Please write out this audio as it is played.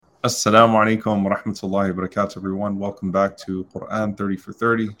Assalamu alaikum wa rahmatullahi wa barakatuh, everyone. Welcome back to Quran 30 for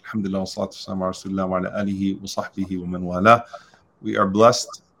 30. Alhamdulillah, wa salatu wassalamu ala rasulillah wa ala alihi wa sahbihi wa man wala. We are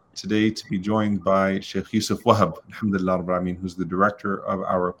blessed today to be joined by Sheikh Yusuf Wahab, Alhamdulillah Rabbil Alameen, who's the director of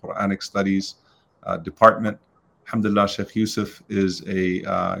our Quranic Studies department. Alhamdulillah, Sheikh Yusuf is a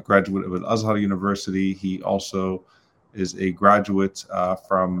graduate of Al-Azhar University. He also is a graduate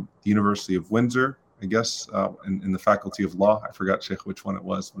from the University of Windsor, I guess, in the Faculty of Law. I forgot, Sheikh, which one it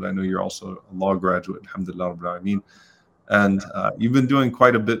was, but I know you're also a law graduate, Alhamdulillah Rabbil Alameen. And you've been doing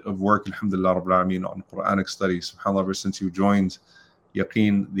quite a bit of work, Alhamdulillah Rabbil Alameen, on Quranic studies. SubhanAllah, ever since you joined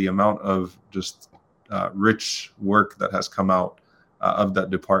Yaqeen, the amount of just rich work that has come out of that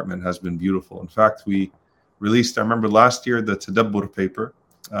department has been beautiful. In fact, we released, I remember last year, the Tadabbur paper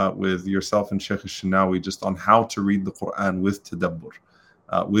with yourself and Sheikh Al-Shinawi, just on how to read the Quran with Tadabbur.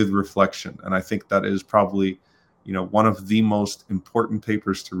 With reflection. And I think that is probably, one of the most important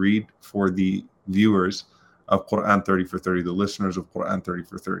papers to read for the viewers of Quran 30 for 30, the listeners of Quran 30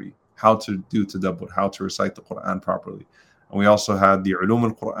 for 30, how to do tadabbur, how to recite the Quran properly. And we also had the Ulum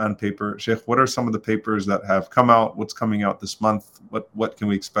al-Quran paper. Sheikh, what are some of the papers that have come out? What's coming out this month? What can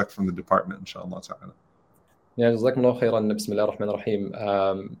we expect from the department, inshallah ta'ala? Yeah, Jazakumullah khairan. Bismillah ar-Rahman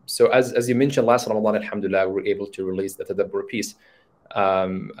ar-Rahim. So as you mentioned, last Ramadan, alhamdulillah, we were able to release the Tadabbur piece.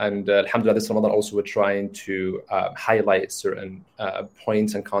 And alhamdulillah, this Ramadan also we're trying to highlight certain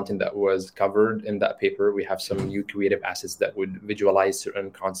points and content that was covered in that paper. We have some new creative assets that would visualize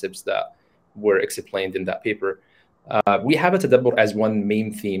certain concepts that were explained in that paper. We have a Tadabbur as one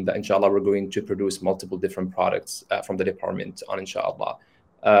main theme that inshallah we're going to produce multiple different products from the department on, inshallah.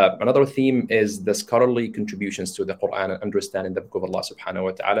 Another theme is the scholarly contributions to the Quran and understanding the book of Allah subhanahu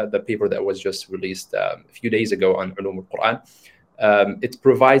wa ta'ala. The paper that was just released a few days ago on Ulum al-Quran. It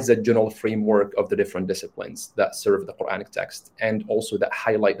provides a general framework of the different disciplines that serve the Quranic text and also that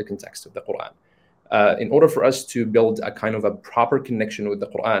highlight the context of the Quran. In order for us to build a kind of a proper connection with the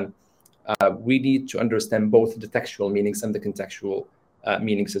Quran, we need to understand both the textual meanings and the contextual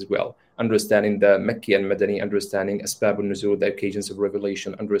meanings as well. Understanding the Makki and Madani, understanding Asbab al-Nuzul, the occasions of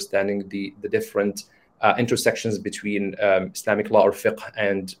revelation, understanding the different intersections between Islamic law or fiqh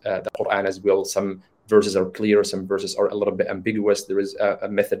and the Quran as well. Some verses are clear, some verses are a little bit ambiguous. There is a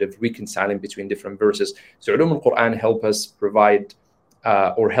method of reconciling between different verses. So Ulum al-Quran help us provide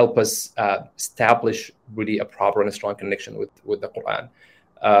help us establish really a proper and a strong connection with the Quran.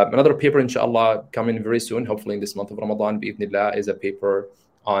 Another paper, inshallah, coming very soon, hopefully in this month of Ramadan, bi'idhnillah, is a paper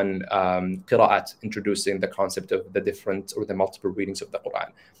on qira'at, introducing the concept of the different or the multiple readings of the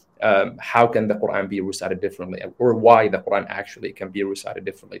Quran. How can the Quran be recited differently, or why the Quran actually can be recited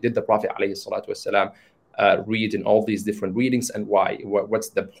differently? Did the Prophet ﷺ read in all these different readings, and why? What's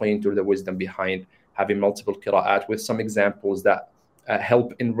the point or the wisdom behind having multiple qira'at, with some examples that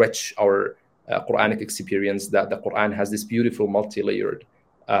help enrich our Quranic experience, that the Quran has this beautiful multi-layered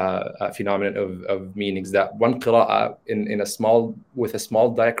phenomenon of meanings, that one qira'ah with a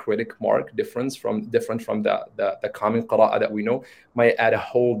small diacritic mark different from the common qira'ah that we know might add a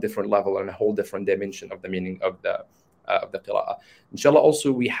whole different level and a whole different dimension of the meaning of the qira'ah. Inshallah,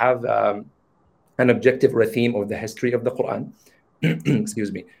 also we have an objective or a theme of the history of the Quran.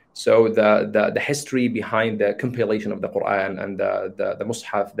 Excuse me. So the history behind the compilation of the Quran and the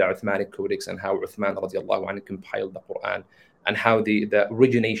Mus'haf, the Uthmanic Codex, and how Uthman radiallahu anhu compiled the Quran, and how the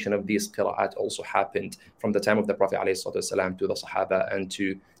origination of these qira'at also happened from the time of the Prophet ﷺ to the Sahaba and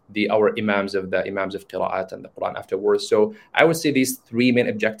to our imams of qira'at and the Quran afterwards. So I would say these three main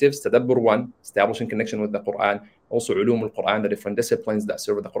objectives: Tadabbur, one, establishing connection with the Quran; also Ulum al-Quran, the different disciplines that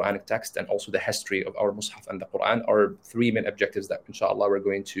serve the Quranic text; and also the history of our Mus'haf and the Quran, are three main objectives that inshallah we're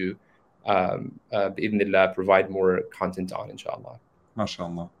going to bi'idhnillah provide more content on, inshallah.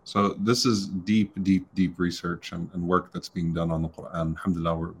 MashaAllah. So this is deep research and work that's being done on the Quran.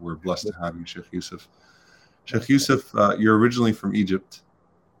 Alhamdulillah, we're blessed to have you, Sheikh Yusuf. Sheikh Yusuf, you're originally from Egypt.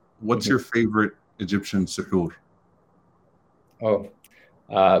 What's your favorite Egyptian suhoor? Oh,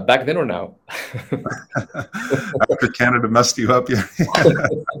 back then or now? After Canada messed you up, yeah.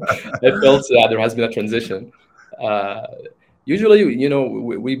 It felt, there has been a transition. Usually,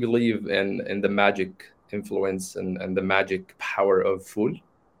 we believe in the magic influence and the magic power of food,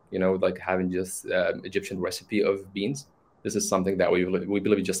 like having just Egyptian recipe of beans. This is something that we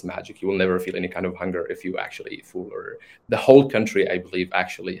believe is just magic. You will never feel any kind of hunger if you actually eat food. Or the whole country, I believe,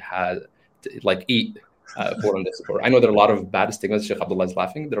 actually has eat food on this. I know there are a lot of bad stigmas. Sheikh Abdullah is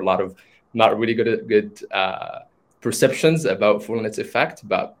laughing. There are a lot of not really good perceptions about food and its effect,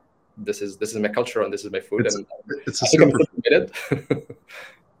 but this is my culture and this is my food. It's a superfood.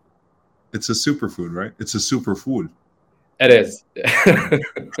 It's a superfood, right? It's a superfood. It is.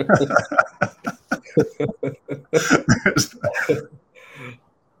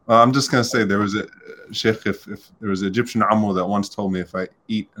 I'm just going to say there was a Sheikh, if there was an Egyptian Ammo that once told me if I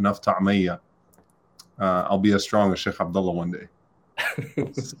eat enough ta'miyya, I'll be as strong as Sheikh Abdullah one day.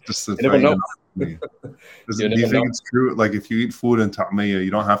 Just if You never I eat know. enough ta'miyya. Do You you never think know. it's true? Like if you eat food and ta'miyya, you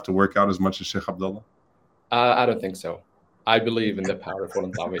don't have to work out as much as Sheikh Abdullah? I don't think so. I believe in the power of Full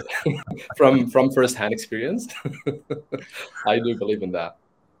Ta'miyya. from first-hand experience. I do believe in that.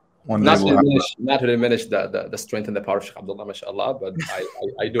 One day we'll have Not to diminish the strength and the power of Sheikh Abdullah, mashallah, but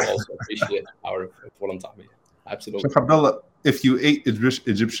I do also appreciate the power of Full Ta'miyya. Absolutely. Sheikh Abdullah, if you ate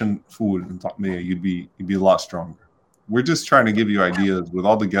Egyptian food and ta'miyya, you'd be a lot stronger. We're just trying to give you ideas with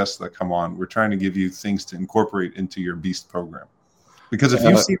all the guests that come on. We're trying to give you things to incorporate into your Beast program. Because if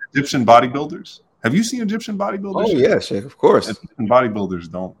you've seen Egyptian bodybuilders, have you seen Egyptian bodybuilders? Oh yeah, Sheikh, of course. Egyptian bodybuilders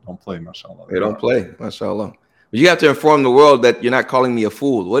don't play, mashallah. They don't play, mashallah. But you have to inform the world that you're not calling me a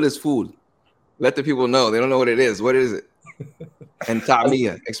fool. What is food? Let the people know. They don't know what it is. What is it? And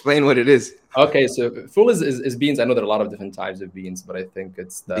ta'miyya. Explain what it is. Okay, so full is beans. I know there are a lot of different types of beans, but I think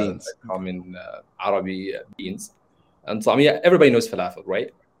it's the common Arabi beans. And ta'miyya, everybody knows falafel,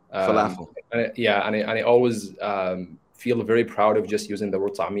 right? Falafel. And I always feel very proud of just using the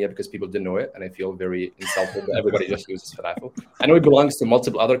word ta'miyya because people didn't know it, and I feel very insulted that everybody just uses falafel. I know it belongs to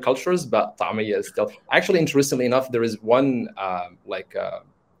multiple other cultures, but ta'miyya is still... Actually, interestingly enough, there is one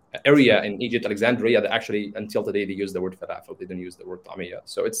area in Egypt, Alexandria, that actually, until today, they use the word falafel. They don't use the word ta'miyya.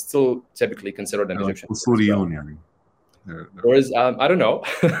 So it's still typically considered an Egyptian word. Whereas, I don't know.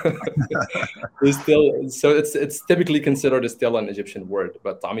 It's typically considered still an Egyptian word,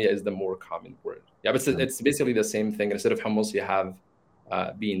 but ta'miyya is the more common word. Yeah, but it's basically the same thing. Instead of hummus, you have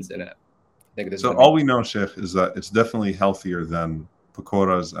beans in it. I think so all we know, Sheikh, is that it's definitely healthier than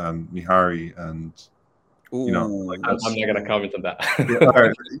pakoras and nihari and... Ooh. You know, like I'm not going to comment on that.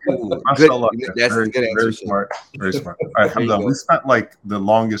 Very smart. Very smart. All right, alhamdulillah. We spent like the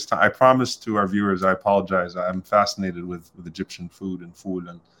longest time. I promise to our viewers, I apologize. I'm fascinated with Egyptian food,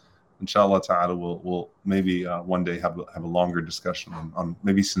 and inshallah ta'ala, we'll maybe one day have a longer discussion on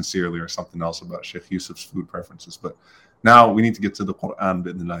maybe sincerely or something else about Sheikh Yusuf's food preferences. But now we need to get to the Quran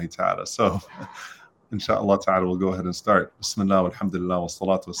bi'idhnillahi ta'ala. So inshallah ta'ala, we'll go ahead and start. Bismillah, alhamdulillah, wa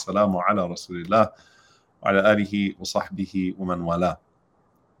salatu wa salamu ala rasulillah.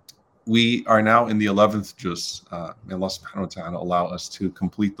 We are now in the 11th juz. May Allah subhanahu wa ta'ala allow us to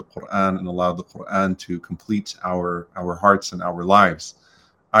complete the Quran and allow the Quran to complete our hearts and our lives.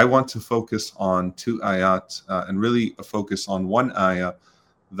 I want to focus on two ayat and really focus on one ayah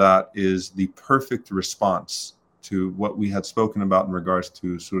that is the perfect response to what we had spoken about in regards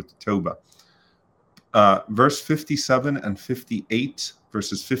to Surah Tawbah. Verse 57 and 58,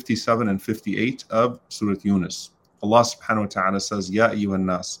 verses 57 and 58 of Surah Yunus. Allah subhanahu wa ta'ala says, Ya ayyuhan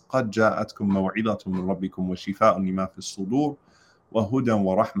nas, qad ja'atkum maw'idatun min rabbikum wa shifa'un lima fi as-sudur wa hudan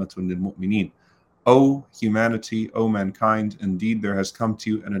wa rahmatun lil mu'minin. O humanity, O mankind, indeed there has come to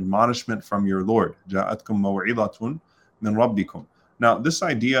you an admonishment from your Lord. Ja'atkum maw'idatun min rabbikum. Now, this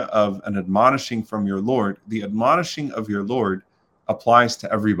idea of an admonishing from your Lord, the admonishing of your Lord applies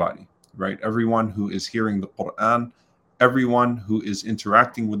to everybody, right? Everyone who is hearing the Quran, everyone who is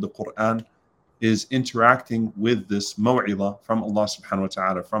interacting with the Quran is interacting with this maw'idah from Allah subhanahu wa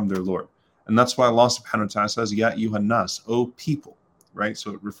ta'ala, from their Lord. And that's why Allah subhanahu wa ta'ala says, Ya ayyuhan nas, O people, right?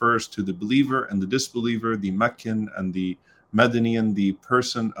 So it refers to the believer and the disbeliever, the Meccan and the Medinian, the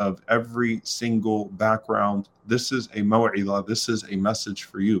person of every single background. This is a maw'idah, this is a message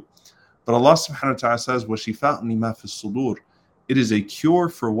for you. But Allah subhanahu wa ta'ala says, Wa shifa'un lima fi as-sudur. It is a cure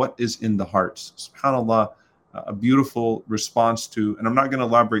for what is in the hearts. SubhanAllah, a beautiful response to, and I'm not going to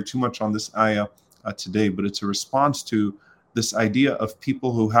elaborate too much on this ayah today, but it's a response to this idea of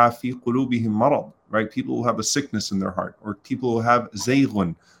people who have fi qulubihim marad, right? People who have a sickness in their heart, or people who have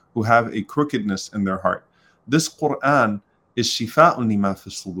zayghun, who have a crookedness in their heart. This Quran is shifa'un lima fi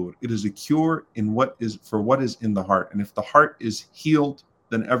sudur. It is a cure for what is in the heart. And if the heart is healed,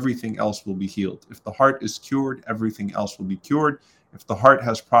 then everything else will be healed. If the heart is cured, everything else will be cured. If the heart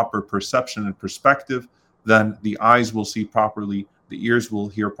has proper perception and perspective, then the eyes will see properly, the ears will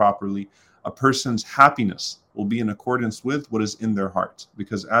hear properly. A person's happiness will be in accordance with what is in their heart.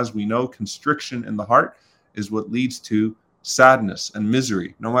 Because as we know, constriction in the heart is what leads to sadness and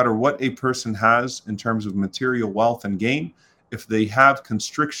misery. No matter what a person has in terms of material wealth and gain, if they have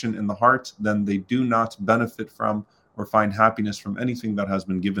constriction in the heart, then they do not benefit from or find happiness from anything that has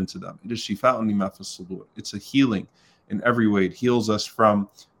been given to them. It is shifa'un lima fi as-sudur. It's a healing in every way. It heals us from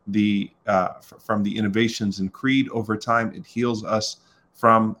the innovations in creed over time. It heals us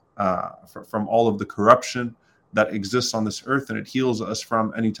from all of the corruption that exists on this earth, and it heals us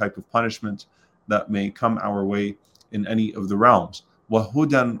from any type of punishment that may come our way in any of the realms.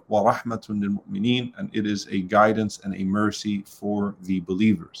 وَهُدًى وَرَحْمَةٌ لِلْمُؤْمِنِينَ, and it is a guidance and a mercy for the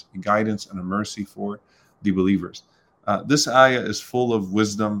believers. A guidance and a mercy for the believers. This ayah is full of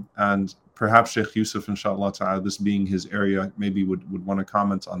wisdom, and perhaps Shaykh Yusuf, inshallah ta'ala, this being his area, maybe would want to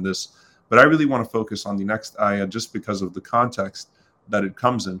comment on this. But I really want to focus on the next ayah just because of the context that it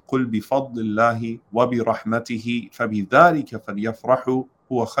comes in. قُلْ بِفَضْلِ اللَّهِ وَبِرَحْمَتِهِ فَبِذَلِكَ فَلْيَفْرَحُوا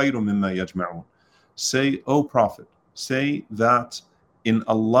هُوَ خَيْرٌ مِمَّا يَجْمَعُونَ. Say, O Prophet, say that in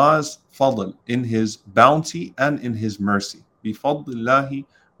Allah's fadl, in His bounty and in His mercy. بِفَضْلِ اللَّهِ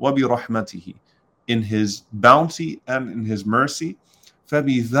وَبِرَحْمَتِهِ, in His bounty and in His mercy.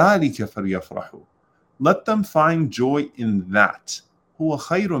 فَبِذَلِكَ فَلْيَفْرَحُوا, let them find joy in that. هُوَ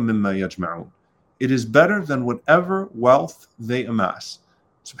خَيْرٌ مِمَّا يَجْمَعُونَ, it is better than whatever wealth they amass.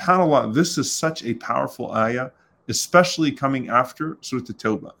 SubhanAllah, this is such a powerful ayah, especially coming after Surah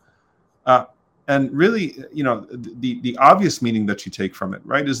At-Tawbah. And really, the obvious meaning that you take from it,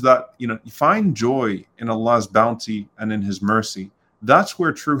 right, is that, you find joy in Allah's bounty and in His mercy. That's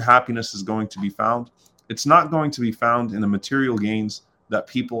where true happiness is going to be found. It's not going to be found in the material gains that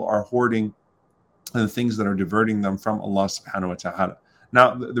people are hoarding and the things that are diverting them from Allah subhanahu wa ta'ala.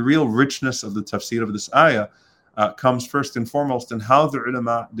 Now, the real richness of the tafsir of this ayah comes first and foremost in how the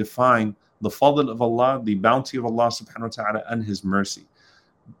ulama define the fadl of Allah, the bounty of Allah subhanahu wa ta'ala, and His mercy.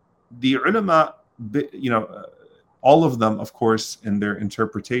 The ulama, all of them, of course, in their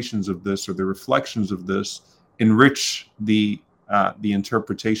interpretations of this or their reflections of this, enrich the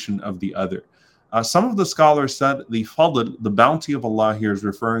interpretation of the other. Some of the scholars said the fadl, the bounty of Allah here, is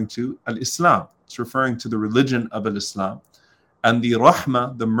referring to al-Islam. It's referring to the religion of al-Islam. And the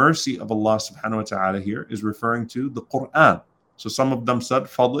rahmah, the mercy of Allah subhanahu wa ta'ala here, is referring to the Quran. So some of them said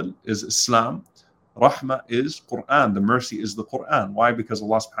fadl is Islam, rahmah is Quran, the mercy is the Quran. Why? Because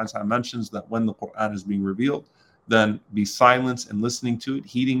Allah subhanahu wa ta'ala mentions that when the Quran is being revealed, then be silent and listening to it,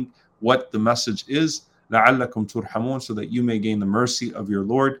 heeding what the message is, لَعَلَّكُمْ تُرْحَمُونَ, so that you may gain the mercy of your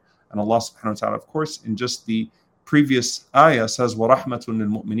Lord. And Allah subhanahu wa ta'ala, of course, in just the previous ayah says وَرَحْمَةٌ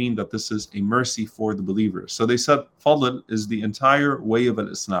لِلْمُؤْمِنِينَ, that this is a mercy for the believers. So they said fadl is the entire way of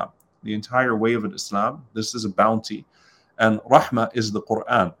al-Islam. The entire way of al-Islam, this is a bounty. And rahmah is the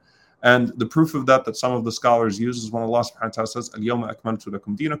Quran. And the proof of that some of the scholars use is when Allah subhanahu wa ta'ala says الْيَوْمَ أَكْمَلْتُ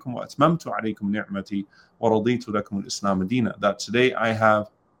لَكُمْ دِينَكُمْ وَأَتْمَمْتُ عَلَيْكُمْ نِعْمَتِي وَرَضِيتُ لَكُمُ الْإِسْلَامَ دِينًا, that today I have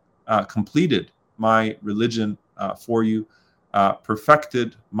completed my religion for you,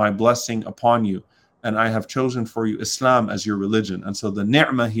 perfected my blessing upon you, and I have chosen for you Islam as your religion. And so the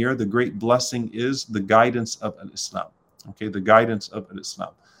ni'mah here, the great blessing, is the guidance of al-Islam. Okay, the guidance of al-Islam.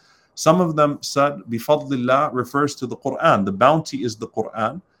 Some of them said bifadlillah refers to the Quran. The bounty is the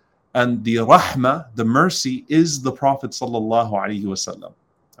Quran, and the rahmah, the mercy, is the Prophet sallallahu alaihi wasallam.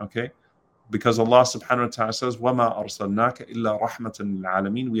 Okay, because Allah subhanahu wa ta'ala says وَمَا أَرْسَلْنَاكَ إِلَّا رَحْمَةً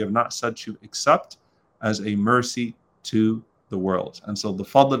لِلْعَالَمِينَ, we have not sent you except as a mercy to the world. And so the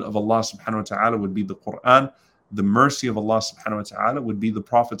fadl of Allah subhanahu wa ta'ala would be the Quran. The mercy of Allah subhanahu wa ta'ala would be the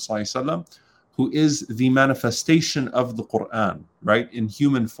Prophet sallallahu alaihi wasallam, who is the manifestation of the Quran, right, in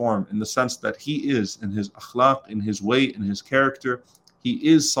human form, in the sense that he is, in his akhlaq, in his way, in his character, he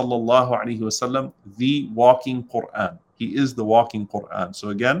is sallallahu alaihi wasallam, the walking Quran. He is the walking Quran. So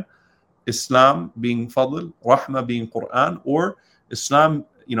again, Islam being fadl, rahmah being Quran, or Islam,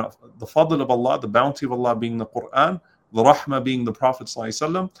 the fadl of Allah, the bounty of Allah being the Quran, the rahmah being the Prophet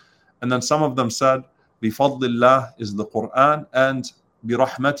ﷺ. And then some of them said bifadlillah is the Quran, and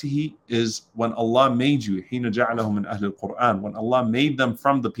birahmatihi is when Allah made you, hina ja'alahu min ahli al-Quran, when Allah made them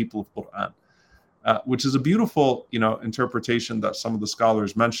from the people of Quran, which is a beautiful interpretation that some of the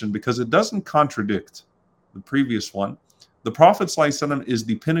scholars mentioned, because it doesn't contradict the previous one. The Prophet ﷺ is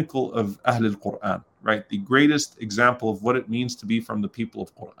the pinnacle of Ahl al-Quran, right? The greatest example of what it means to be from the people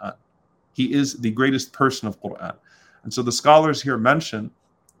of Quran. He is the greatest person of Quran. And so the scholars here mention,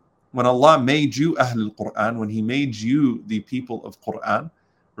 when Allah made you Ahl al-Quran, when He made you the people of Quran,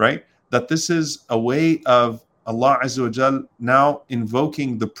 right? That this is a way of Allah Azza wa Jal now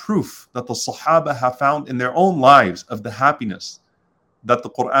invoking the proof that the Sahaba have found in their own lives of the happiness that the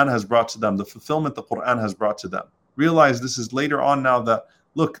Quran has brought to them, the fulfillment the Quran has brought to them. Realize this is later on now that,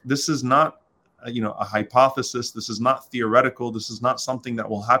 look, this is not a hypothesis, this is not theoretical, this is not something that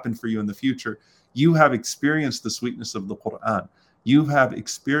will happen for you in the future. You have experienced the sweetness of the Quran. You have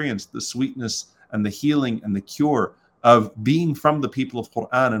experienced the sweetness and the healing and the cure of being from the people of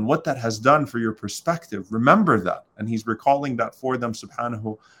Quran, and what that has done for your perspective. Remember that. And He's recalling that for them,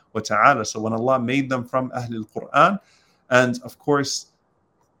 subhanahu wa ta'ala. So when Allah made them from Ahlul Quran, and of course,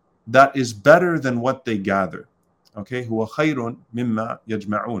 that is better than what they gather. Okay, هو خير مما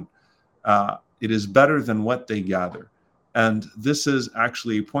يجمعون. It is better than what they gather. And this is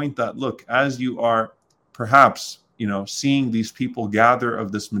actually a point that, look, as you are perhaps, seeing these people gather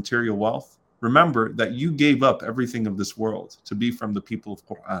of this material wealth, remember that you gave up everything of this world to be from the people of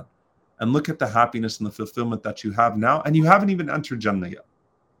Quran. And look at the happiness and the fulfillment that you have now. And you haven't even entered Jannah yet,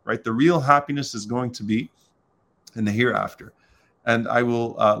 right? The real happiness is going to be in the hereafter. And I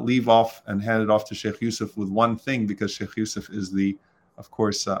will leave off and hand it off to Sheikh Yusuf with one thing, because Sheikh Yusuf is of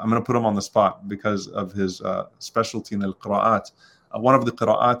course, I'm going to put him on the spot because of his specialty in al-qira'at. One of the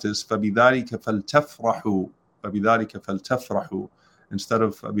qira'at is فَبِذَلِكَ فَلْتَفْرَحُوا فَبِذَلِكَ فَلْتَفْرَحُوا instead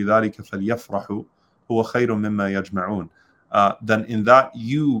of فَبِذَلِكَ فَلْيَفْرَحُوا هُوَ خَيْرٌ مِمَّا يَجْمَعُونَ. Then in that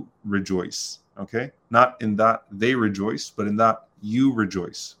you rejoice, okay? Not in that they rejoice, but in that you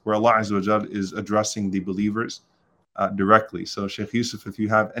rejoice, where Allah Azza wa Jal is addressing the believers directly. So Sheikh Yusuf, if you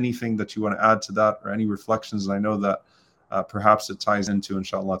have anything that you want to add to that or any reflections, and I know that perhaps it ties into,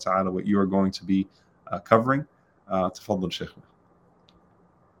 inshallah ta'ala, what you are going to be covering. تفضل شيخ.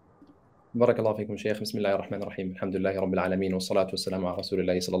 بارك الله فيكم شيخ. بسم الله الرحمن الرحيم. الحمد لله رب العالمين والصلاة والسلام على رسول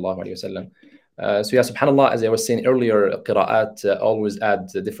الله صلى الله عليه وسلم. So yeah, subhanallah, as I was saying earlier, qira'at always add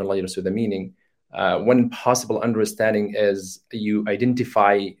different layers to the meaning. One possible understanding is you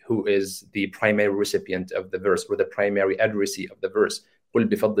identify who is the primary recipient of the verse or the primary addressee of the verse. قُلْ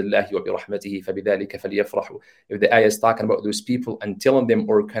بِفَضْلِ اللَّهِ وَبِرَحْمَتِهِ فَبِذَلِكَ فَلْيَفْرَحُوا. If the ayah is talking about those people and telling them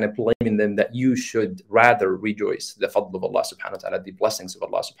or kind of blaming them that you should rather rejoice the fadl of Allah subhanahu wa ta'ala, the blessings of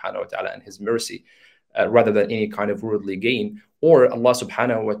Allah subhanahu wa ta'ala and His mercy, rather than any kind of worldly gain. Or Allah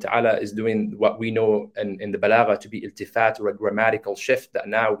subhanahu wa ta'ala is doing what we know in the balagha to be iltifat, or a grammatical shift, that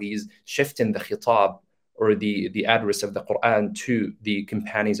now He's shifting the khitab or the address of the Quran to the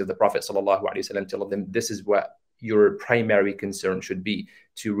companions of the Prophet sallallahu alaihi wasallam, telling them this is what your primary concern should be,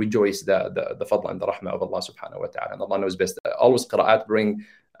 to rejoice the fadl and the rahmah of Allah subhanahu wa ta'ala. And Allah knows best. Always qira'at bring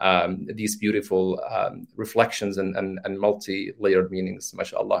these beautiful reflections and multi-layered meanings,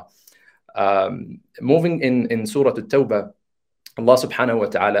 mashallah. Moving in Surah At-Tawbah, Allah subhanahu wa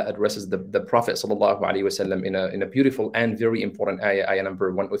ta'ala addresses the Prophet sallallahu alaihi wasallam in a beautiful and very important ayah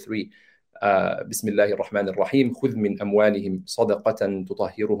number 103. بسم الله الرحمن الرحيم خذ من أموالهم صدقة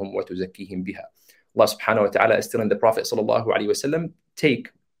تطهرهم وتزكيهم بها. Allah subhanahu wa ta'ala is telling the Prophet sallallahu alaihi wasallam,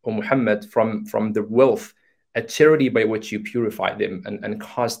 take, O Muhammad, from the wealth a charity by which you purify them and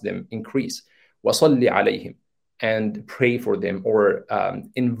cause them increase. وَصَلِّ عَلَيْهِمْ, and pray for them or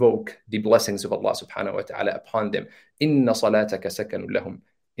invoke the blessings of Allah subhanahu wa ta'ala upon them. إِنَّ صَلَاتَكَ سَكَنٌ لَهُمْ,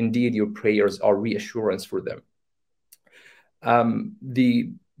 indeed your prayers are reassurance for them.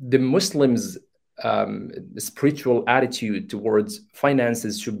 The Muslims' spiritual attitude towards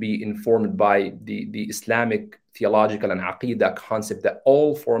finances should be informed by the Islamic theological and aqidah concept that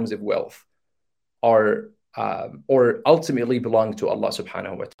all forms of wealth are or ultimately belong to Allah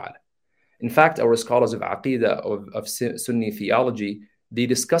subhanahu wa ta'ala. In fact, our scholars of aqidah, of Sunni theology, they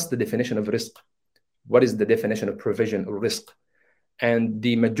discuss the definition of rizq. What is the definition of provision or rizq? And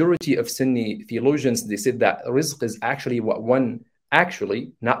the majority of Sunni theologians, they said that rizq is actually what one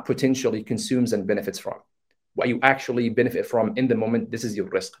actually, not potentially, consumes and benefits from. What you actually benefit from in the moment, this is your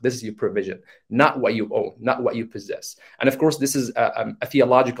rizq, this is your provision, not what you own, not what you possess. And of course, this is a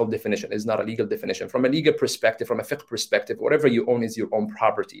theological definition, it's not a legal definition. From a legal perspective, from a fiqh perspective, whatever you own is your own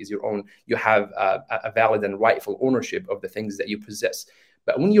property, is your own, you have a valid and rightful ownership of the things that you possess.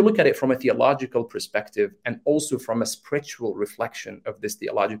 But when you look at it from a theological perspective and also from a spiritual reflection of this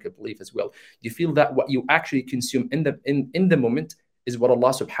theological belief as well, you feel that what you actually consume in the moment is what Allah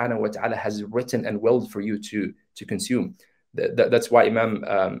subhanahu wa ta'ala has written and willed for you to consume. That's why Imam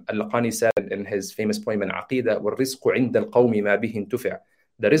Al-Laqani said in his famous poem in Aqidah, وَالرِّزْقُ عِنْدَ الْقَوْمِ مَا بِهِ انْتُفِعَ.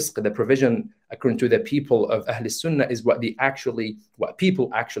 The rizq, the provision, according to the people of Ahl Sunnah, is what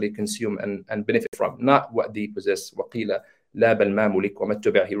people actually consume and benefit from, not what they possess. وَقِيلَ لَا بَلْ مَا مُلِكْ وَمَا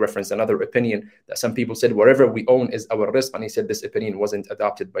اتُّبِعَ. He referenced another opinion that some people said whatever we own is our rizq, and he said this opinion wasn't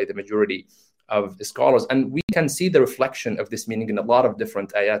adopted by the majority of scholars. And we can see the reflection of this meaning in a lot of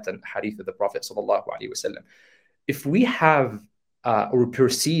different ayat and hadith of the Prophet sallallahu alaihi wasallam. If we have or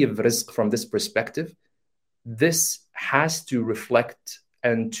perceive rizq from this perspective, this has to reflect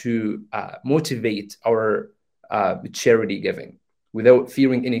and to motivate our charity giving without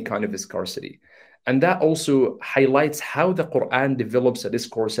fearing any kind of scarcity. And that also highlights how the Quran develops a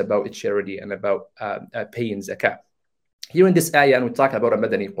discourse about charity and about paying zakah. Here in this ayah, and we talk about a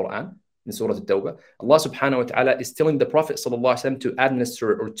Madani Quran in Surah At-Tawbah, Allah subhanahu wa ta'ala is telling the Prophet sallallahu alaihi wasallam to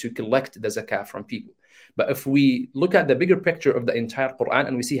administer or to collect the zakah from people. But if we look at the bigger picture of the entire Quran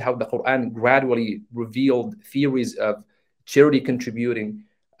and we see how the Quran gradually revealed theories of charity contributing,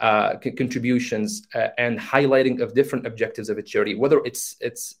 contributions and highlighting of different objectives of a charity, whether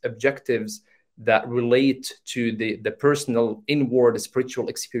it's objectives that relate to the personal inward spiritual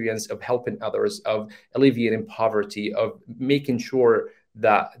experience of helping others, of alleviating poverty, of making sure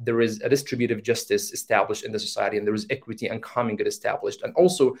that there is a distributive justice established in the society and there is equity and common good established, and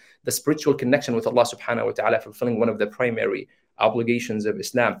also the spiritual connection with Allah subhanahu wa ta'ala, fulfilling one of the primary obligations of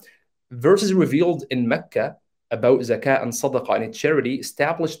Islam. Verses revealed in Mecca about zakat and sadaqah and charity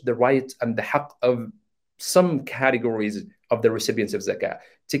established the right and the haqq of some categories of the recipients of zakat.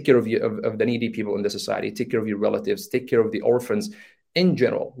 Take care of the needy people in the society, take care of your relatives, take care of the orphans in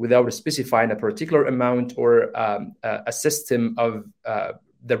general, without specifying a particular amount or a system of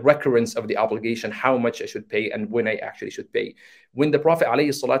the recurrence of the obligation, how much I should pay and when I actually should pay. When the Prophet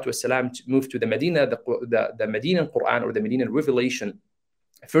ﷺ moved to the Medina, the Medinan Quran or the Medinan revelation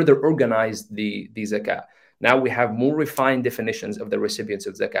further organized the zakat. Now we have more refined definitions of the recipients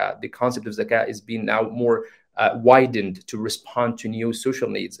of zakat. The concept of zakat is being now more widened to respond to new social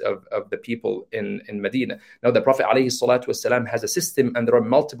needs of the people in Medina. Now the Prophet ﷺ has a system, and there are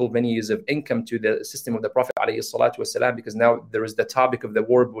multiple venues of income to the system of the Prophet ﷺ, because now there is the topic of the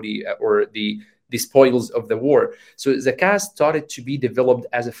war booty or the spoils of the war. So zakat started to be developed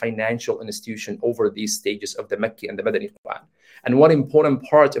as a financial institution over these stages of the Mecca and the Madani Quran. And one important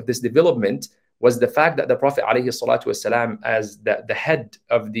part of this development was the fact that the Prophet ﷺ, as the head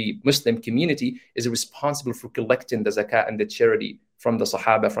of the Muslim community, is responsible for collecting the zakat and the charity from the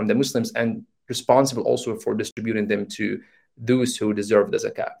Sahaba, from the Muslims, and responsible also for distributing them to those who deserve the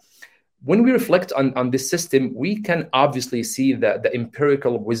zakat. When we reflect on this system, we can obviously see the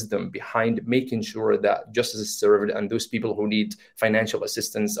empirical wisdom behind making sure that justice is served and those people who need financial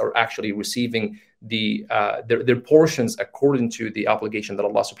assistance are actually receiving their portions according to the obligation that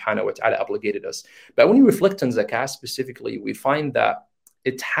Allah subhanahu wa ta'ala obligated us. But when we reflect on zakat specifically, we find that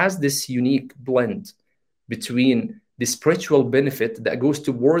it has this unique blend between the spiritual benefit that goes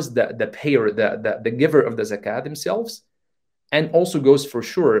towards the payer, the giver of the zakat themselves, and also goes for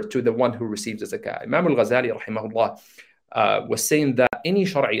sure to the one who receives the zakat. Imam al-Ghazali rahimahullah was saying that any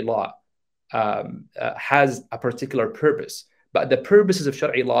Shari'i law has a particular purpose, but the purposes of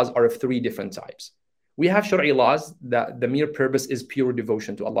Shari'i laws are of three different types. We have Shari'i laws that the mere purpose is pure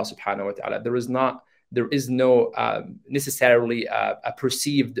devotion to Allah subhanahu wa ta'ala. There is no necessarily a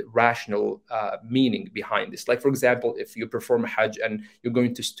perceived rational meaning behind this. Like, for example, if you perform Hajj and you're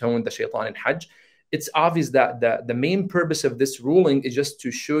going to stone the shaitan in Hajj, it's obvious that the main purpose of this ruling is just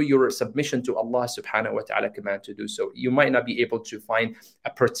to show your submission to Allah subhanahu wa ta'ala command to do so. You might not be able to find a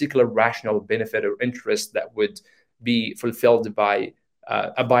particular rational benefit or interest that would be fulfilled by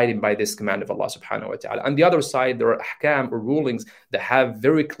abiding by this command of Allah subhanahu wa ta'ala. On the other side, there are ahkam or rulings that have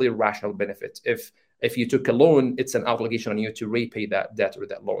very clear rational benefits. If you took a loan, it's an obligation on you to repay that debt or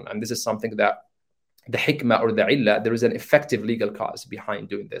that loan. And this is something that the hikmah or the illah, there is an effective legal cause behind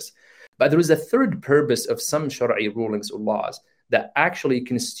doing this. But there is a third purpose of some Shari'i rulings or laws that actually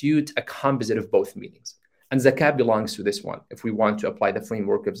constitute a composite of both meanings. And zakat belongs to this one, if we want to apply the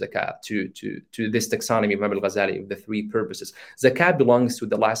framework of zakat to this taxonomy of Imam al-Ghazali of the three purposes. Zakat belongs to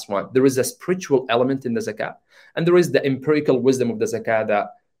the last one. There is a spiritual element in the zakat, and there is the empirical wisdom of the zakat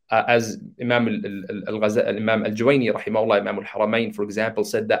that, as Imam al-Juwayni, rahimahullah, Imam al-Haramain, for example,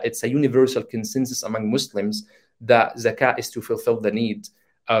 said that it's a universal consensus among Muslims that zakat is to fulfill the needs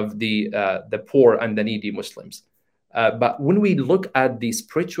of the poor and the needy Muslims. But when we look at the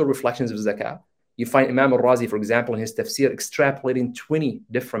spiritual reflections of zakat, you find Imam al-Razi, for example, in his tafsir, extrapolating 20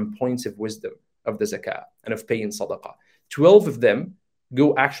 different points of wisdom of the zakat and of paying sadaqah. 12 of them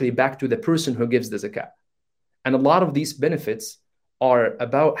go actually back to the person who gives the zakat. And a lot of these benefits are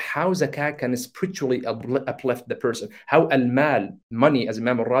about how zakat can spiritually uplift the person. How al-mal, money, as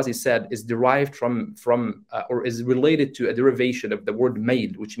Imam al-Razi said, is derived from or is related to a derivation of the word mail,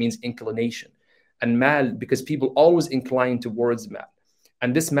 which means inclination. And mal, because people always incline towards mal.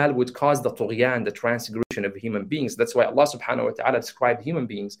 And this mal would cause the tughyan, the transgression of human beings. That's why Allah subhanahu wa ta'ala described human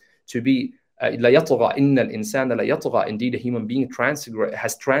beings to be la yatgha, inna al-insana la yatgha. Indeed, a human being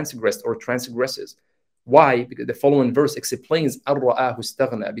has transgressed or transgresses. Why? Because the following verse explains ar-ra'ahu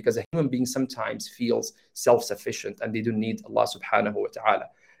istaghna, because a human being sometimes feels self-sufficient and they don't need Allah subhanahu wa ta'ala.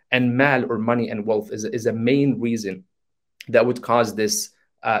 And mal, or money and wealth, is a main reason that would cause this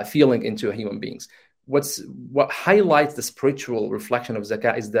feeling into human beings. What highlights the spiritual reflection of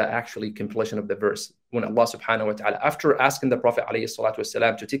zakat is the actually completion of the verse, when Allah subhanahu wa ta'ala, after asking the Prophet alayhi salatu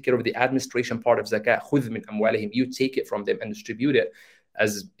wasalam to take care of the administration part of zakat, khudh min amwalihim, you take it from them and distribute it,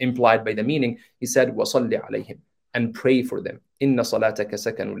 as implied by the meaning, he said, وَصَلِّ عَلَيْهِمْ, and pray for them. إِنَّ صَلَاتَكَ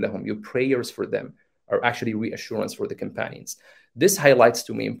سَكَنٌ لَهُمْ, your prayers for them are actually reassurance for the companions. This highlights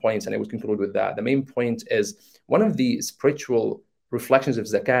two main points, and I would conclude with that. The main point is one of the spiritual reflections of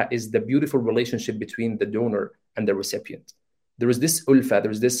zakah is the beautiful relationship between the donor and the recipient. There is this ulfa,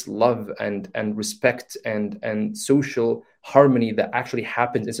 there is this love and respect and social harmony that actually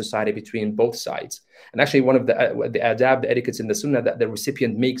happens in society between both sides. And actually, one of the adab, the etiquettes in the sunnah, that the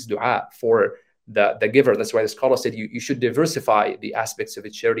recipient makes dua for the giver. That's why the scholar said you should diversify the aspects of a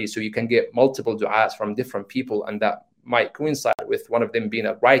charity so you can get multiple du'as from different people, and that might coincide with one of them being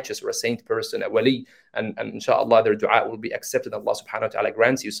a righteous or a saint person, a wali, and inshallah their dua will be accepted. Allah subhanahu wa ta'ala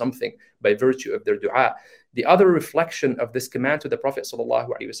grants you something by virtue of their dua. The other reflection of this command to the Prophet sallallahu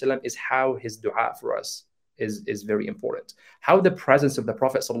alaihi wasallam is how his dua for us is very important. How the presence of the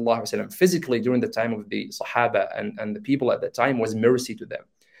Prophet sallallahu alaihi wasallam physically during the time of the Sahaba and the people at the time was mercy to them.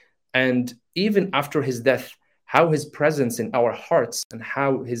 And even after his death, how his presence in our hearts and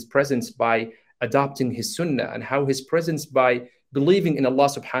how his presence by adopting his sunnah and how his presence by believing in Allah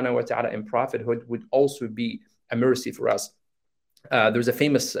subhanahu wa ta'ala and prophethood would also be a mercy for us. There's a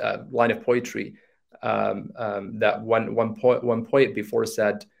famous line of poetry that one poet before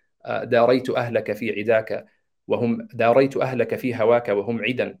said, داريت أهلك في عداك وهم داريت أهلك في هواك وهم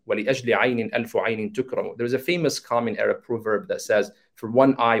عدا ولأجل عين ألف عين تكرم. There's a famous common Arab proverb that says, for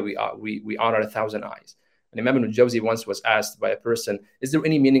one eye we honor 1,000 eyes. And Imam Ibn Jawzi once was asked by a person, is there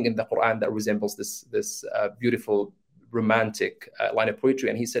any meaning in the Quran that resembles this beautiful romantic line of poetry?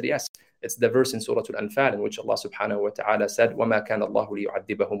 And he said, yes. It's the verse in Surah Al-Anfal in which Allah subhanahu wa ta'ala said, وَمَا كَانَ اللَّهُ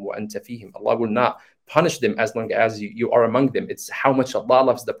لِيُعَذِّبَهُمْ وَأَنْتَ فِيهِمْ. Allah will not punish them as long as you are among them. It's how much Allah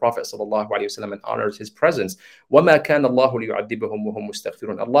loves the Prophet sallallahu alaihi wasallam and honors his presence. وَمَا كَانَ اللَّهُ لِيُعَذِّبَهُمْ وَهُمْ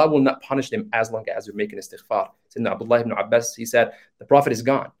مُسْتَغْفِرُونَ. Allah will not punish them as long as you're making istighfar. Sayyidina Abdullah ibn Abbas, he said, the Prophet is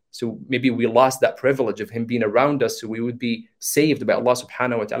gone. So maybe we lost that privilege of him being around us, so we would be saved by Allah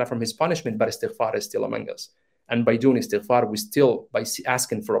subhanahu wa ta'ala from his punishment, but istighfar is still among us. And by doing istighfar, we still, by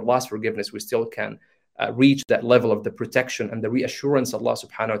asking for Allah's forgiveness, we still can reach that level of the protection and the reassurance Allah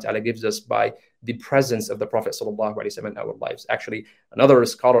subhanahu wa ta'ala gives us by the presence of the Prophet sallallahu alaihi wasallam in our lives. Actually, another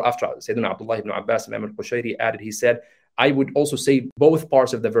scholar after Sayyidina Abdullah ibn Abbas, Imam al-Qushayri, added, he said, I would also say both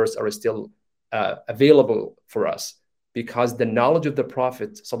parts of the verse are still available for us, because the knowledge of the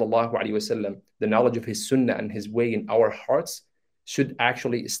Prophet sallallahu alaihi wasallam, the knowledge of his sunnah and his way in our hearts should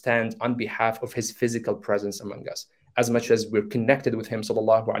actually stand on behalf of his physical presence among us. As much as we're connected with him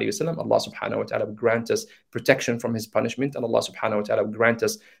sallallahu alaihi wasallam, Allah subhanahu wa ta'ala will grant us protection from his punishment, and Allah subhanahu wa ta'ala will grant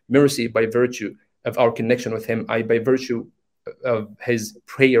us mercy by virtue of our connection with him, by virtue of his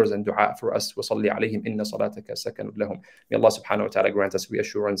prayers and dua for us. وَصَلِّ عَلَيْهِمْ إِنَّ صَلَاتَكَ سَكَنٌ لَهُمْ. May Allah subhanahu wa ta'ala grant us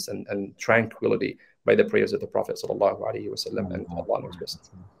reassurance and tranquility by the prayers of the Prophet sallallahu alaihi wasallam, and Allah knows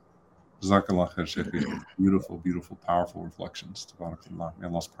best. Jazakallah khair, Shaykh. Beautiful, beautiful, powerful reflections. Tabarakallah. May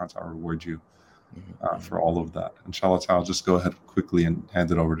Allah subhanahu wa ta'ala reward you for all of that. Inshallah ta'ala, I'll just go ahead quickly and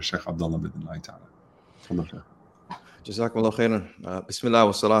hand it over to Shaykh Abdullah bid'Allah ta'ala. Jazakallah khairan. Bismillah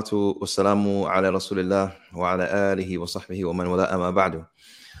wa salatu wa salamu ala Rasulillah wa ala alihi wa sahbihi wa man wala amma ba'du.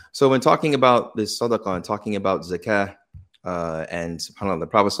 So when talking about this sadaqah and talking about zakah and subhanAllah, the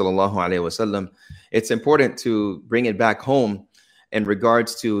Prophet sallallahu alaihi wasallam, it's important to bring it back home in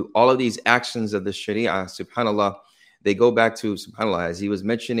regards to all of these actions of the Sharia. Subhanallah, they go back to, subhanallah, as he was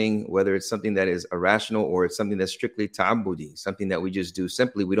mentioning, whether it's something that is irrational or it's something that's strictly ta'abbudi, something that we just do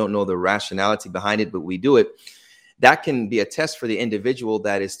simply. We don't know the rationality behind it, but we do it. That can be a test for the individual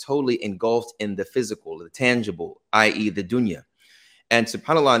that is totally engulfed in the physical, the tangible, i.e. the dunya. And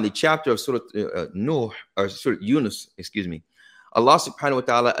subhanallah, in the chapter of Surah Yunus, Allah subhanahu wa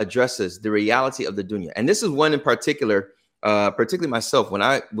ta'ala addresses the reality of the dunya. And this is one in particular, particularly myself, when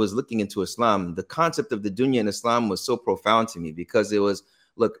I was looking into Islam, the concept of the dunya in Islam was so profound to me, because it was,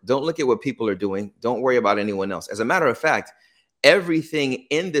 look, don't look at what people are doing. Don't worry about anyone else. As a matter of fact, everything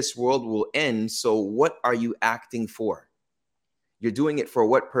in this world will end. So what are you acting for? You're doing it for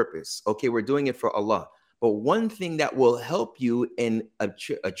what purpose? Okay, we're doing it for Allah. But one thing that will help you in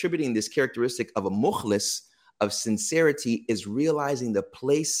attributing this characteristic of a mukhlis, of sincerity, is realizing the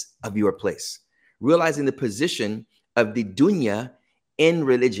place of your place, realizing the position of the dunya in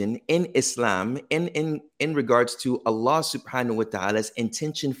religion, in Islam, in regards to Allah subhanahu wa ta'ala's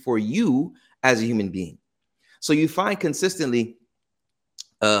intention for you as a human being. So you find consistently,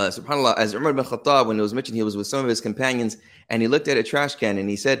 subhanAllah, as Umar ibn Khattab, when it was mentioned, he was with some of his companions and he looked at a trash can and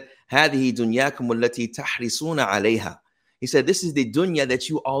he said, هَذِهِ دُنْيَاكُمُ الَّتِي تَحْرِصُونَ عَلَيْهَا. He said, this is the dunya that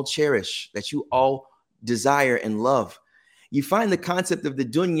you all cherish, that you all desire and love. You find the concept of the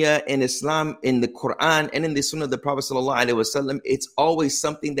dunya in Islam, in the Quran, and in the Sunnah of the Prophet sallallahu alaihi wasallam. It's always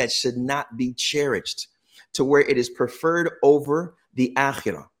something that should not be cherished, to where it is preferred over the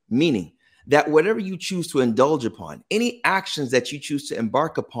akhirah. Meaning that whatever you choose to indulge upon, any actions that you choose to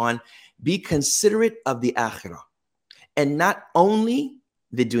embark upon, be considerate of the akhirah. And not only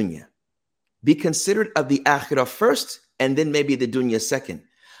the dunya. Be considerate of the akhirah first, and then maybe the dunya second.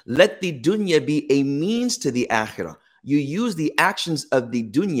 Let the dunya be a means to the akhirah. You use the actions of the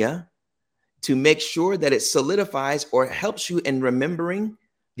dunya to make sure that it solidifies or helps you in remembering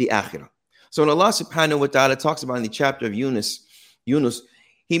the akhirah. So when Allah subhanahu wa ta'ala talks about in the chapter of Yunus,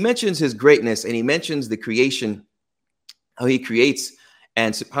 he mentions his greatness and he mentions the creation, how he creates,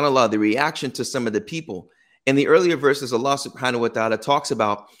 and subhanAllah, the reaction to some of the people. In the earlier verses, Allah subhanahu wa ta'ala talks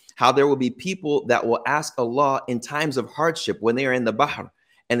about how there will be people that will ask Allah in times of hardship when they are in the Bahr.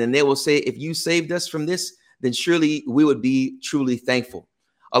 And then they will say, if you saved us from this, then surely we would be truly thankful.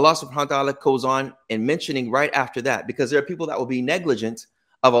 Allah subhanahu wa ta'ala goes on and mentioning right after that, because there are people that will be negligent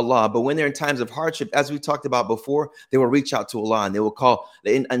of Allah, but when they're in times of hardship, as we talked about before, they will reach out to Allah and they will call,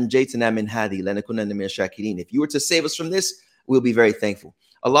 if you were to save us from this, we'll be very thankful.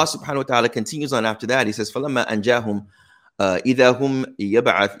 Allah subhanahu wa ta'ala continues on after that. He says, فَلَمَّا أَنْجَاهُمْ إِذَا هُمْ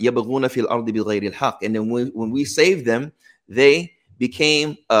يَبْغُونَ فِي الْأَرْضِ بِغَيْرِ الْحَقِّ. And then when we saved them, they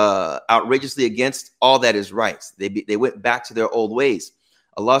became outrageously against all that is right. They went back to their old ways.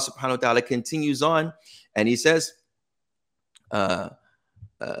 Allah subhanahu wa ta'ala continues on and he says,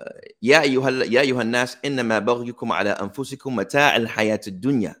 يا أيها الناس إنما بغيكم على أنفسكم متاع الحياة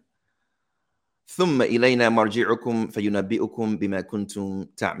الدنيا ثم إلينا مرجعكم فينبئكم بما كنتم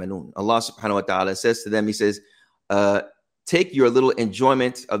تعملون. Allah subhanahu wa ta'ala says to them, he says, take your little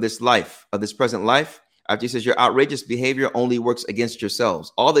enjoyment of this life, of this present life. After he says, your outrageous behavior only works against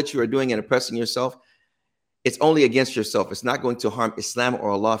yourselves. All that you are doing and oppressing yourself, it's only against yourself. It's not going to harm Islam or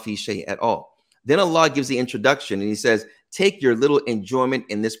Allah fi shay at all. Then Allah gives the introduction and he says, take your little enjoyment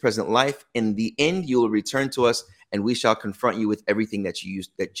in this present life. In the end, you will return to us and we shall confront you with everything that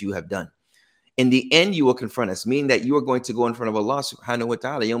you have done. In the end, you will confront us, meaning that you are going to go in front of Allah subhanahu wa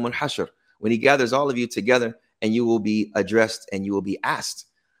ta'ala, Yawm al-Hashr, when he gathers all of you together and you will be addressed and you will be asked.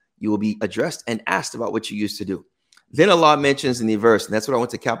 You will be addressed and asked about what you used to do. Then Allah mentions in the verse, and that's what I want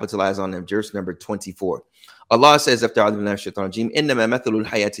to capitalize on in verse number 24. Allah says after إِنَّمَا مَثَلُ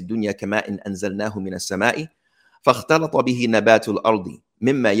الْحَيَاةِ الدُّنْيَا كَمَاءٍ أَنزَلْنَاهُ مِنَ السَّمَاءِ فاختلط به نبات الأرض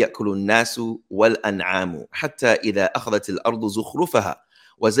مما يأكل الناس والأنعام حتى إذا أخذت الأرض زخرفها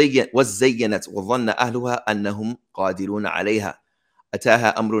وزينت وظن أهلها أنهم قادرون عليها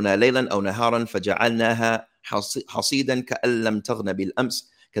أتاها أمرنا ليلا أو نهارا فجعلناها حصيدا كأن لم تغن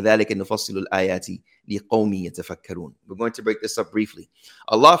بالأمس كذلك نفصل الآيات لقوم يتفكرون. We're going to break this up briefly.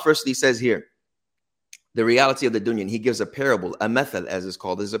 Allah firstly says here, the reality of the dunya. He gives a parable, a mathal as it's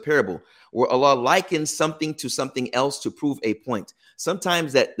called, is a parable where Allah likens something to something else to prove a point.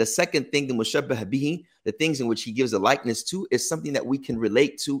 Sometimes that the second thing, the mushabbah bihi, the things in which he gives a likeness to, is something that we can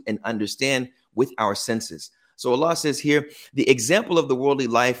relate to and understand with our senses. So Allah says here, the example of the worldly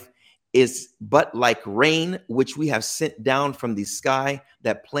life is but like rain, which we have sent down from the sky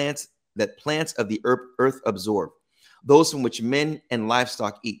that plants of the earth absorb, those from which men and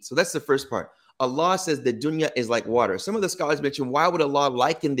livestock eat. So that's the first part. Allah says the dunya is like water. Some of the scholars mention, why would Allah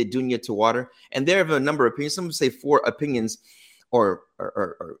liken the dunya to water? And there are a number of opinions. Some say 4 opinions or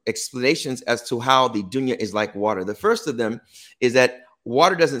explanations as to how the dunya is like water. The first of them is that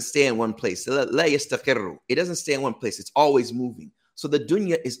water doesn't stay in one place. It doesn't stay in one place. It's always moving. So the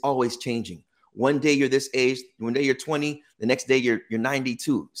dunya is always changing. One day you're this age, one day you're 20, the next day you're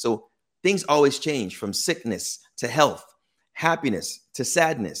 92. So things always change, from sickness to health, happiness to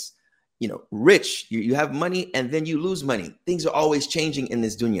sadness. Rich, you have money and then you lose money. Things are always changing in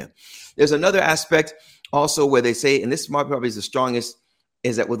this dunya. There's another aspect also where they say, and this probably is the strongest,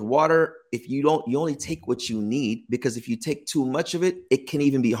 is that with water, you only take what you need, because if you take too much of it, it can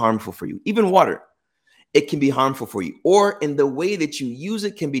even be harmful for you. Even water, it can be harmful for you. Or in the way that you use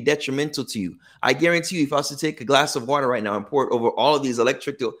it can be detrimental to you. I guarantee you, if I was to take a glass of water right now and pour it over all of these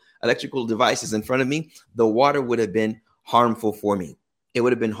electrical devices in front of me, the water would have been harmful for me. It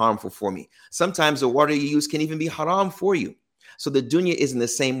would have been harmful for me. Sometimes the water you use can even be haram for you. So the dunya is in the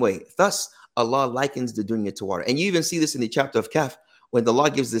same way. Thus, Allah likens the dunya to water. And you even see this in the chapter of Kahf, when the Allah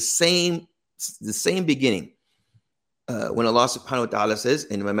gives the same beginning. When Allah subhanahu wa ta'ala says,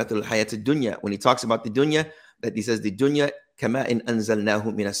 in Mamathul Hayat dunya, when he talks about the dunya, that he says, the dunya kama'in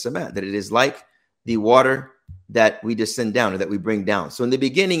anzalnahu minas sama, that it is like the water that we just send down or that we bring down. So in the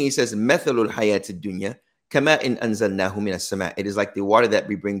beginning, he says, Mathalul Hayat dunya, كَمَاءٍ أَنزَلْنَاهُ مِنَ السَّمَاءِ. It is like the water that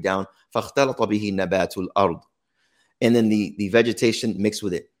we bring down. فَاخْتَلَطَ بِهِ نَبَاتُ الْأَرْضِ. And then the vegetation mixed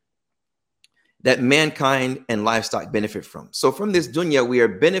with it, that mankind and livestock benefit from. So from this dunya, we are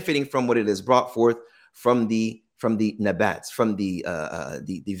benefiting from what it has brought forth from the from the nabats, from the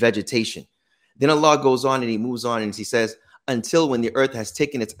vegetation. Then Allah goes on and he moves on and he says, until when the earth has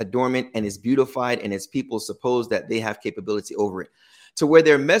taken its adornment and is beautified and its people suppose that they have capability over it. To where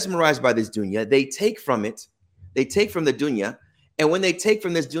they're mesmerized by this dunya, they take from it, they take from the dunya, and when they take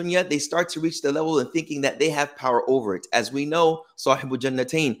from this dunya, they start to reach the level of thinking that they have power over it. As we know, Sahibul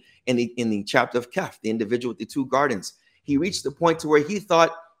Jannatain in the chapter of Kahf, the individual with the two gardens, he reached the point to where he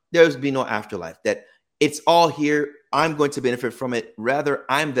thought there's be no afterlife, that it's all here, I'm going to benefit from it. Rather,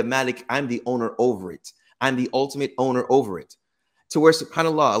 I'm the Malik, I'm the owner over it. I'm the ultimate owner over it. To where,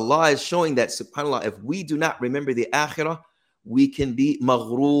 subhanAllah, Allah is showing that, subhanAllah, if we do not remember the akhirah, we can be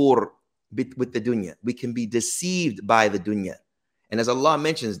maghrur with the dunya. We can be deceived by the dunya. And as Allah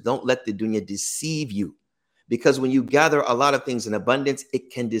mentions, don't let the dunya deceive you. Because when you gather a lot of things in abundance, it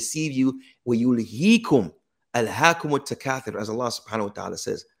can deceive you. وَيُلْهِيكُمْ أَلْهَاكُمُ التَّكَاثُرُ, as Allah subhanahu wa ta'ala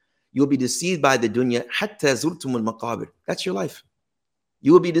says. You'll be deceived by the dunya حَتَّى زُرْتُمُ الْمَقَابِرِ. That's your life.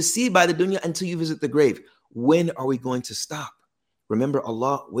 You will be deceived by the dunya until you visit the grave. When are we going to stop? Remember,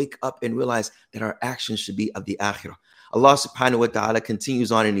 Allah, wake up and realize that our actions should be of the akhirah. Allah subhanahu wa ta'ala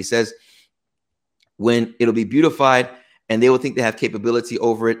continues on and he says, when it'll be beautified and they will think they have capability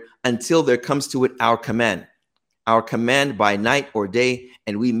over it until there comes to it our command by night or day,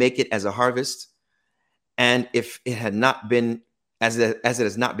 and we make it as a harvest. And if it had not been, as it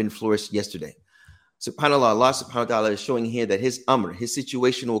has not been flourished yesterday. SubhanAllah, Allah subhanahu wa ta'ala is showing here that his amr, his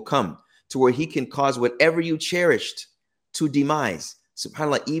situation will come to where he can cause whatever you cherished to demise.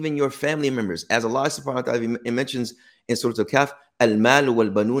 SubhanAllah, even your family members. As Allah subhanahu wa ta'ala mentions in Surah Al-Kahf, Al-Malu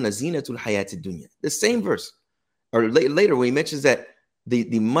wal-Banuna zinatul hayati dunya. The same verse. Or later when he mentions that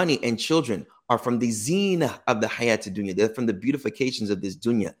the money and children are from the zina of the hayati dunya. They're from the beautifications of this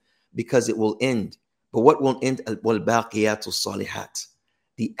dunya because it will end. But what won't end? Wal-Baqiyatul Salihat.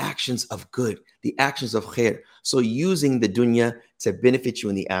 The actions of good, the actions of khair. So using the dunya to benefit you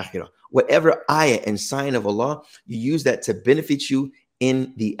in the akhirah. Whatever ayah and sign of Allah, you use that to benefit you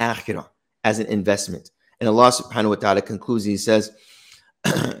in the akhirah as an investment. And Allah subhanahu wa ta'ala concludes, he says,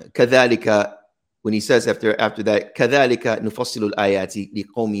 كَذَلِكَ, when he says after that, كَذَلِكَ نُفَصِّلُ الْآيَاتِ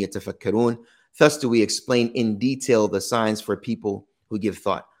لِقَوْمِ يَتَفَكَّرُونَ. Thus do we explain in detail the signs for people who give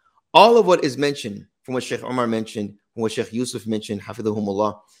thought. All of what is mentioned, from what Sheikh Umar mentioned, from what Sheikh Yusuf mentioned,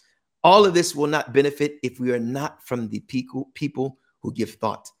 hafidhahumullah, all of this will not benefit if we are not from the people who give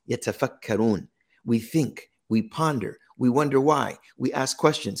thought. Yatafakkarun. We think, we ponder, we wonder why, we ask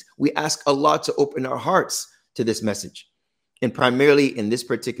questions, we ask Allah to open our hearts to this message. And primarily in this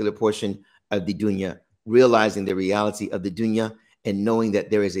particular portion of the dunya, realizing the reality of the dunya and knowing that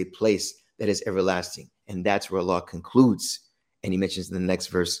there is a place that is everlasting. And that's where Allah concludes. And he mentions in the next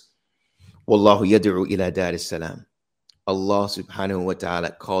verse, Wallahu yad'u ila dar as-salam. Allah subhanahu wa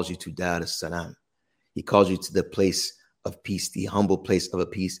ta'ala calls you to dar as-salam. He calls you to the place of peace, the humble place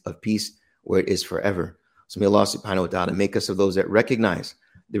of peace where it is forever. So may Allah subhanahu wa ta'ala make us of those that recognize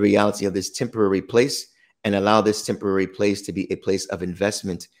the reality of this temporary place and allow this temporary place to be a place of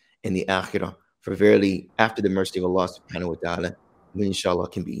investment in the akhirah. For verily, after the mercy of Allah subhanahu wa ta'ala, we inshallah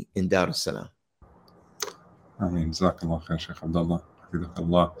can be in dar as-salam. Ameen. Jazakallah khair, Shaykh Abdullah.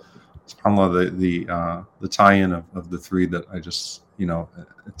 Hafidhakallah. SubhanAllah, the tie-in of the three that I just,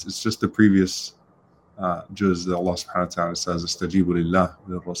 it's just the previous juz that Allah subhanahu wa ta'ala says, Istajibu lillah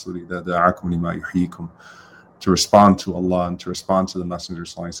lil rasuli idha da'akum lima yuhyikum, to respond to Allah and to respond to the Messenger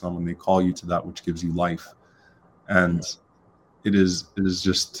sallallahu alaihi wasallam when they call you to that which gives you life. And it is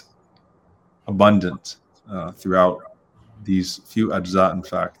just abundant throughout these few ajza, in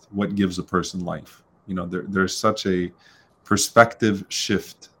fact, what gives a person life. There's such a perspective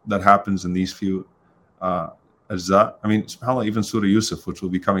shift that happens in these few ajza. I mean, subhanAllah, even Surah Yusuf, which will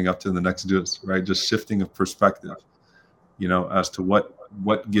be coming up to in the next juz, right? Just shifting of perspective, as to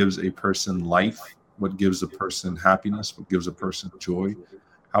what gives a person life, what gives a person happiness, what gives a person joy,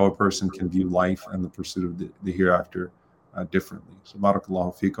 how a person can view life and the pursuit of the hereafter differently. So,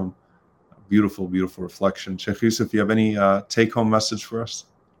 barakallahu feekum. Beautiful, beautiful reflection. Sheikh Yusuf, you have any take-home message for us?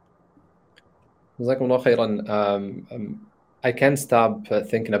 Jazakumullah khairan. I can't stop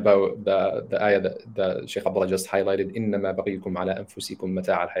thinking about the ayah that Sheikh Abdullah just highlighted. إِنَّمَا بَغِيكُمْ عَلَى أَنفُسِكُمْ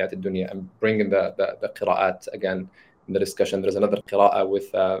مَتَاعَ الْحَيَاةِ الدُّنْيَا. I'm bringing the qira'at again in the discussion. There's another qira'ah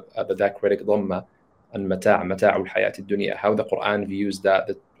with the diacritic dhamma and مَتَاعَ الْحَيَاةِ الدُّنْيا. How the Quran views that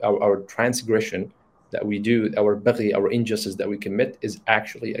our transgression that we do, our baghi, our injustice that we commit is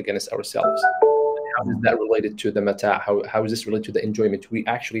actually against ourselves. How is that related to the mata'? How is this related to the enjoyment? We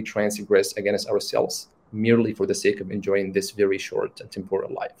actually transgress against ourselves merely for the sake of enjoying this very short and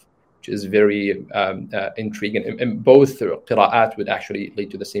temporal life. which is very intriguing. And both qira'at would actually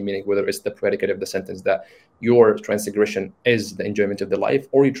lead to the same meaning, whether it's the predicate of the sentence that your transgression is the enjoyment of the life,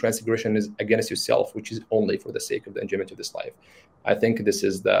 or your transgression is against yourself, which is only for the sake of the enjoyment of this life. I think this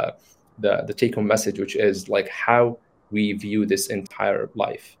is the take-home message, which is like how we view this entire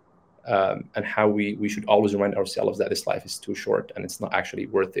life, and how we should always remind ourselves that this life is too short and it's not actually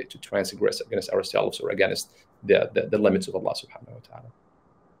worth it to transgress against ourselves or against the limits of Allah subhanahu wa ta'ala.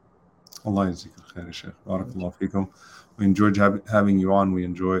 Allah yazik al-khair, Sheikh. Barakallahu feekum. We enjoyed having you on. We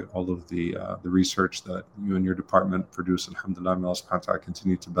enjoy all of the research that you and your department produce. Alhamdulillah, may Allah subhanahu wa ta'ala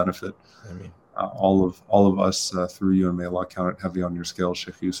continue to benefit all of us through you, and may Allah count it heavy on your scale,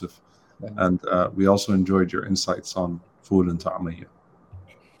 Sheikh Yusuf. And we also enjoyed your insights on food and ta'amiyya.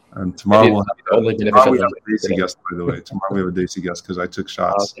 And tomorrow we have a Desi guest, by the way. Tomorrow we have a Desi guest because I took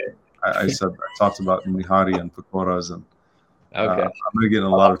shots. Okay. I talked about nihari and pakoras, and I'm going to get in a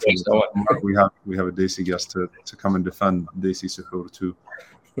lot of trouble. We have a Desi guest to come and defend Desi suhoor too.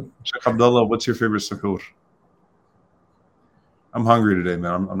 Sheikh Abdullah, what's your favorite suhoor? I'm hungry today,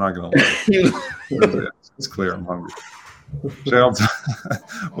 man. I'm not going to lie. It's clear I'm hungry. Sheikh,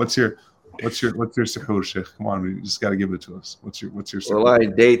 what's your suhoor, Sheikh? Come on, we just got to give it to us. What's your suhoor? Well,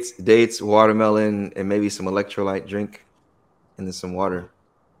 dates, watermelon, and maybe some electrolyte drink, and then some water,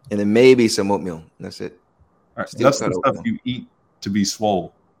 and then maybe some oatmeal. That's it. All right, that's the stuff you eat to be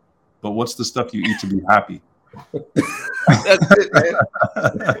swole. But what's the stuff you eat to be happy? That's it, man.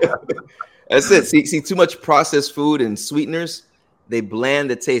 That's it. See, too much processed food and sweeteners, they bland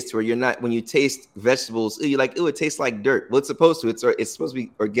the taste where you're not, when you taste vegetables, you're like, it tastes like dirt. Well, it's supposed to. It's supposed to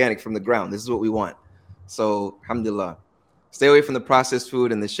be organic from the ground. This is what we want. So, alhamdulillah. Stay away from the processed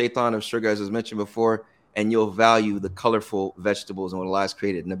food and the shaitan of sugar, as was mentioned before, and you'll value the colorful vegetables and what Allah has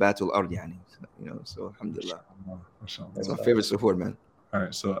created. Nabatul ard, so alhamdulillah. That's my favorite suhoor, man. All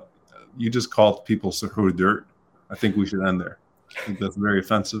right, so you just called people suhoor dirt. I think we should end there. I think that's very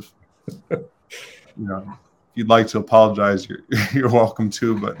offensive. If you'd like to apologize, you're welcome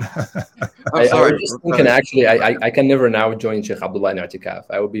to. But I'm sorry. I was just thinking, actually, I can never now join Sheikh Abdullah in i'tikaf.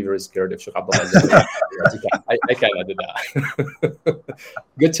 I would be very scared if Sheikh Abdullah is in i'tikaf. I cannot do that.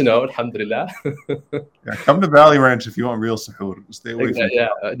 Good to know, alhamdulillah. Come to Valley Ranch if you want real suhoor. Stay away from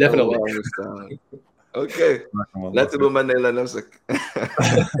it. Definitely. Okay. Let's do May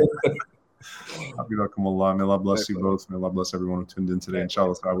Allah bless you both. May Allah bless everyone who tuned in today.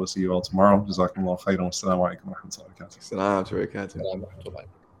 Inshallah, I will see you all tomorrow. Jazakumullah khairan. Assalamu alaikum wa rahmatullahi wa barakatuh.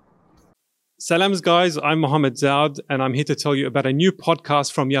 Salams, guys. I'm Mohammed Zaud, and I'm here to tell you about a new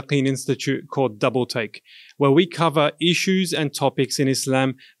podcast from Yaqeen Institute called Double Take, where we cover issues and topics in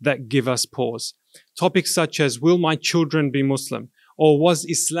Islam that give us pause. Topics such as, will my children be Muslim? Or was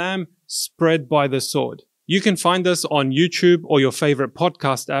Islam spread by the sword? You can find us on YouTube or your favorite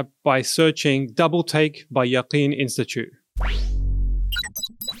podcast app by searching Double Take by Yaqeen Institute.